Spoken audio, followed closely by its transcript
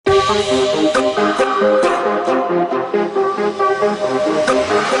Hey,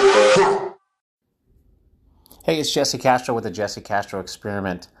 it's Jesse Castro with the Jesse Castro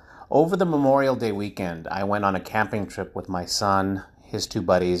Experiment. Over the Memorial Day weekend, I went on a camping trip with my son, his two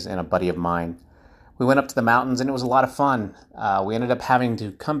buddies, and a buddy of mine. We went up to the mountains and it was a lot of fun. We ended up having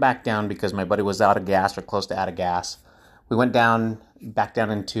to come back down because my buddy was out of gas or close to out of gas. We went back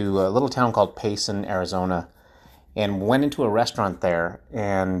down into a little town called Payson, Arizona, and went into a restaurant there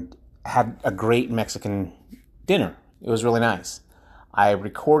and had a great Mexican dinner. It was really nice. I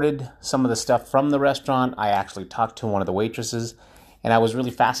recorded some of the stuff from the restaurant. I actually talked to one of the waitresses, and I was really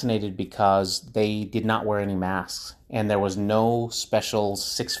fascinated because they did not wear any masks, and there was no special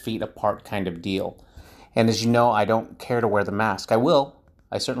 6 feet apart kind of deal. And as you know, I don't care to wear the mask. I will.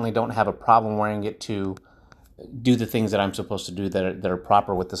 I certainly don't have a problem wearing it to do the things that I'm supposed to do that are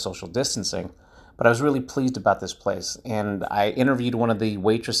proper with the social distancing. But I was really pleased about this place, and I interviewed one of the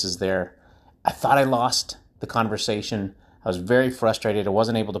waitresses there. I thought I lost the conversation. I was very frustrated. I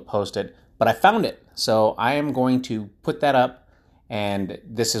wasn't able to post it, but I found it. So I am going to put that up, and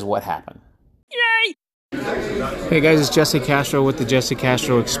this is what happened. Yay! Hey guys, it's Jesse Castro with the Jesse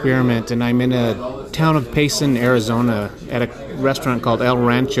Castro Experiment, and I'm in a town of Payson, Arizona, at a restaurant called El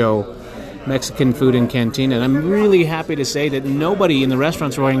Rancho Mexican Food and Cantina, and I'm really happy to say that nobody in the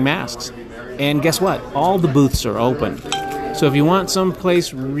restaurants are wearing masks. And guess what? All the booths are open. So if you want some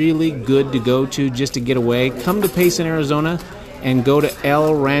place really good to go to just to get away, come to Payson, Arizona, and go to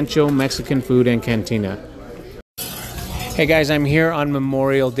El Rancho Mexican Food and Cantina. Hey guys, I'm here on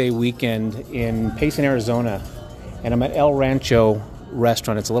Memorial Day weekend in Payson, Arizona, and I'm at El Rancho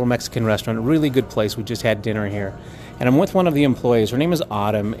restaurant. It's a little Mexican restaurant, a really good place. We just had dinner here. And I'm with one of the employees. Her name is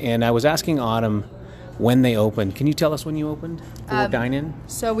Autumn, and I was asking Autumn when they opened. Can you tell us when you opened for dine-in?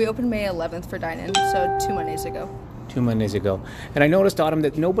 So we opened May 11th for dine-in, so 2 Mondays ago. 2 Mondays ago. And I noticed, Autumn,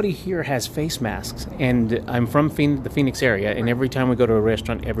 that nobody here has face masks. And I'm from the Phoenix area, and every time we go to a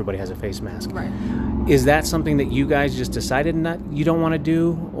restaurant, everybody has a face mask. Right. Is that something that you guys just decided you don't want to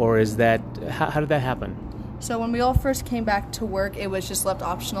do? Or is that, how did that happen? So when we all first came back to work, it was just left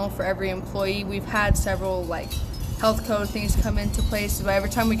optional for every employee. We've had several, health code things come into place, but every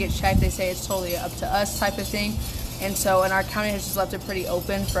time we get checked, they say it's totally up to us type of thing. And so, and our county has just left it pretty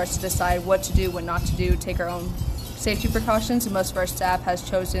open for us to decide what to do, what not to do, take our own safety precautions, and most of our staff has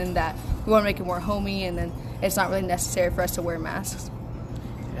chosen that we want to make it more homey, and then it's not really necessary for us to wear masks.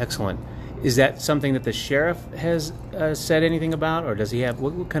 Excellent. Is that something that the sheriff has said anything about, or does he have,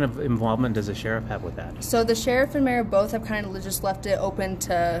 what kind of involvement does the sheriff have with that? So the sheriff and mayor both have kind of just left it open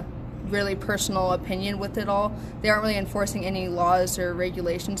to really personal opinion with it all. They aren't really enforcing any laws or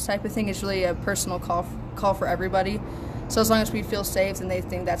regulations type of thing. It's really a personal call for everybody. So as long as we feel safe, then they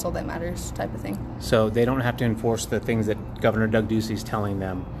think that's all that matters type of thing. So they don't have to enforce the things that Governor Doug Ducey's telling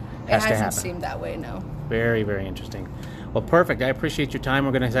them has to happen. It hasn't seemed that way, no. Very, very interesting. Well, perfect. I appreciate your time.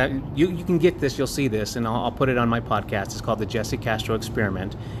 We're going to have, you can get this, you'll see this, and I'll put it on my podcast. It's called the Jesse Castro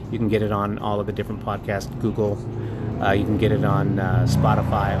Experiment. You can get it on all of the different podcasts, Google. You can get it on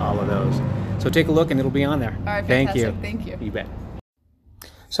Spotify, all of those. So take a look, and it'll be on there. All right, Thank you. Thank you. You bet.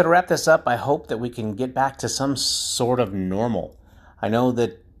 So to wrap this up, I hope that we can get back to some sort of normal. I know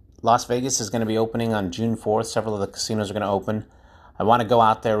that Las Vegas is going to be opening on June 4th. Several of the casinos are going to open. I want to go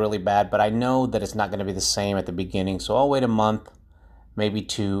out there really bad, but I know that it's not going to be the same at the beginning. So I'll wait a month, maybe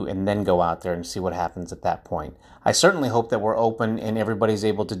 2, and then go out there and see what happens at that point. I certainly hope that we're open and everybody's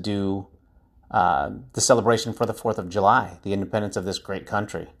able to do the celebration for the 4th of July, the independence of this great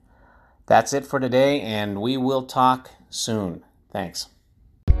country. That's it for today, and we will talk soon. Thanks.